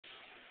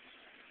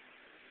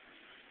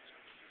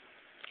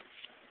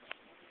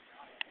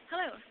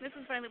Hello, this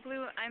is Violet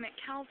Blue. I'm at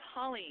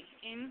CalPoly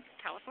in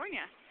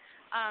California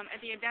at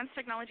the Advanced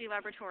Technology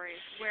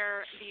Laboratories,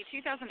 where the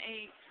 2008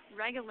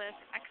 regolith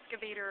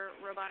excavator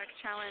robotics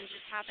challenge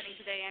is happening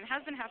today and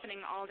has been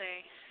happening all day,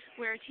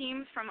 where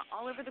teams from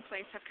all over the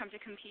place have come to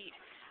compete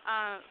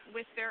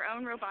with their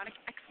own robotic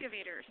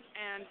excavators.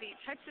 And the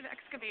types of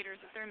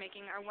excavators that they're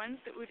making are ones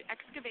that would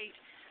excavate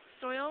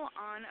soil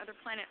on other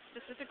planets,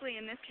 specifically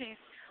in this case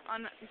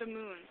on the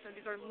moon. So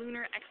these are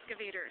lunar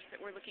excavators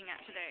that we're looking at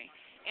today.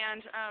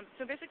 And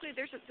so basically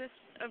there's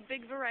a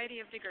big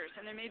variety of diggers,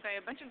 and they're made by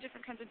a bunch of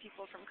different kinds of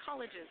people, from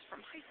colleges,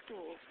 from high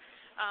schools,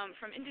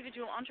 from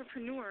individual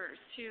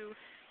entrepreneurs to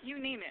you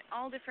name it,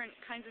 all different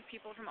kinds of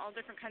people from all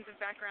different kinds of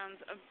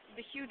backgrounds.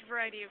 The huge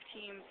variety of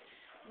teams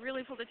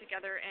really pulled it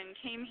together and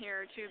came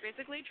here to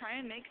basically try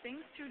and make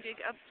things to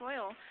dig up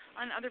soil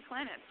on other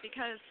planets,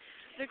 because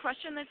the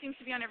question that seems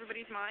to be on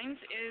everybody's minds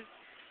is,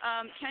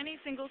 can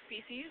a single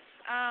species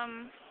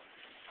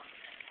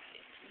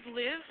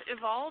live,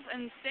 evolve,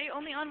 and stay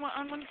only on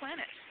one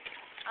planet?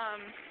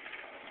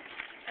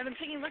 I've been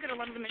taking a look at a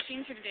lot of the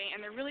machines here today,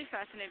 and they're really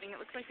fascinating. It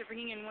looks like they're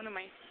bringing in one of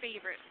my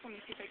favorites. Let me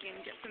see if I can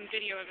get some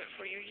video of it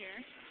for you here.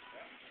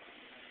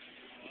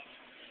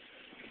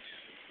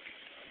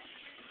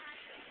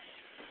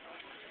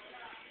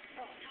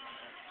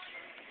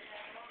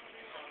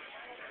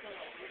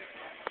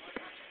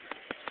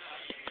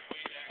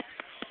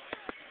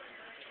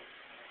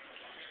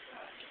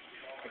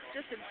 It's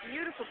just a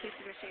beautiful piece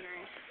of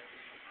machinery.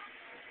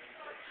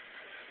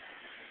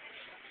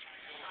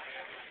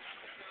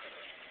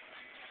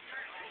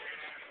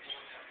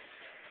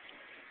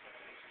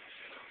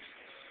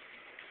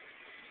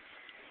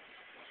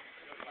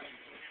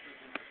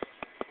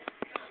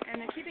 And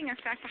they're keeping us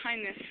back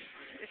behind this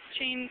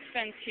chain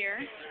fence here.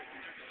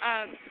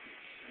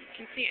 You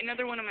can see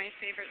another one of my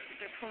favorites that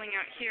they're pulling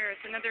out here.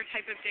 It's another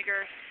type of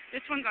digger.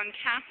 This one's on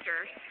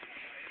casters,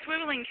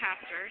 swiveling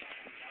casters,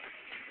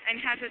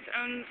 and has its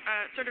own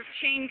sort of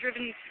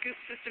chain-driven scoop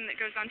system that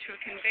goes onto a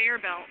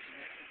conveyor belt.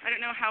 I don't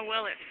know how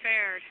well it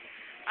fared,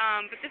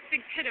 but this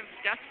big pit of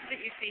dust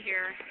that you see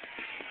here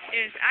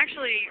is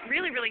actually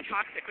really, really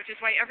toxic, which is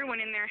why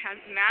everyone in there has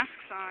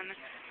masks on.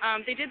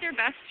 They did their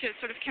best to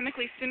sort of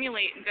chemically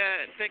simulate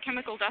the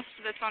chemical dust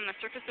that's on the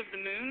surface of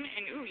the moon,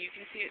 and ooh, you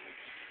can see it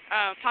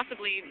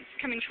possibly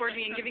coming toward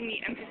me and giving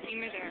me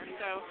emphysema there.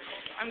 So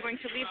I'm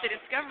going to leave the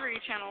Discovery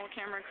Channel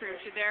camera crew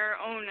to their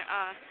own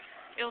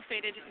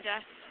ill-fated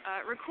death,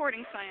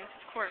 recording science,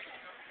 of course,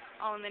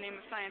 all in the name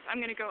of science.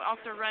 I'm going to go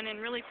also run in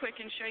really quick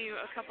and show you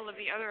a couple of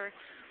the other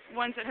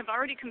ones that have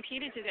already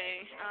competed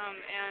today,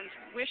 and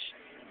wish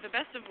the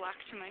best of luck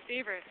to my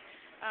favorite,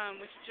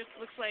 which just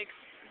looks like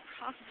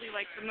possibly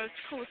like the most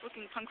coolest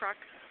looking punk rock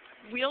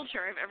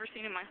wheelchair I've ever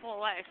seen in my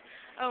whole life.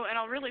 Oh, and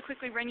I'll really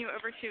quickly run you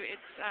over to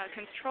its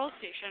control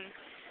station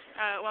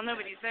while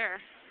nobody's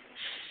there,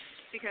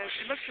 because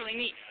it looks really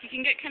neat. You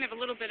can get kind of a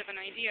little bit of an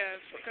idea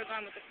of what goes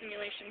on with the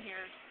simulation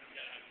here.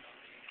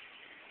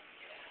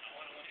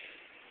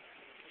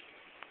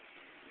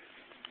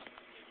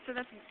 So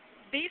that's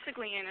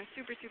basically in a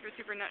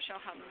super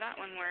nutshell how that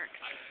one works.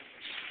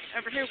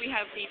 Over here we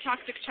have the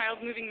toxic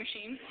child moving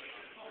machine.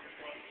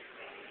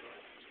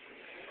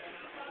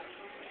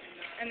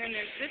 And then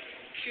there's this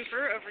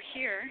super over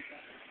here,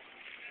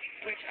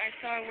 which I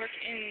saw work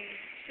in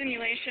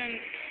simulation.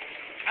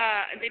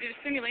 They did a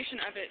simulation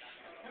of it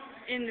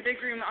in the big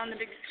room on the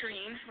big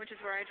screen, which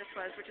is where I just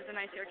was, which is a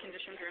nice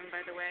air-conditioned room,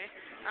 by the way.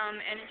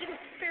 And it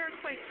didn't fare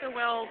quite so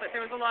well, but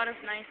there was a lot of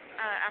nice,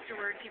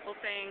 afterward, people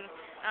saying,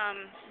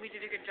 we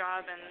did a good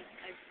job, and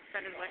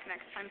better luck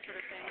next time, sort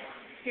of thing.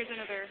 Here's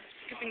another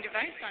scooping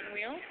device on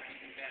wheels.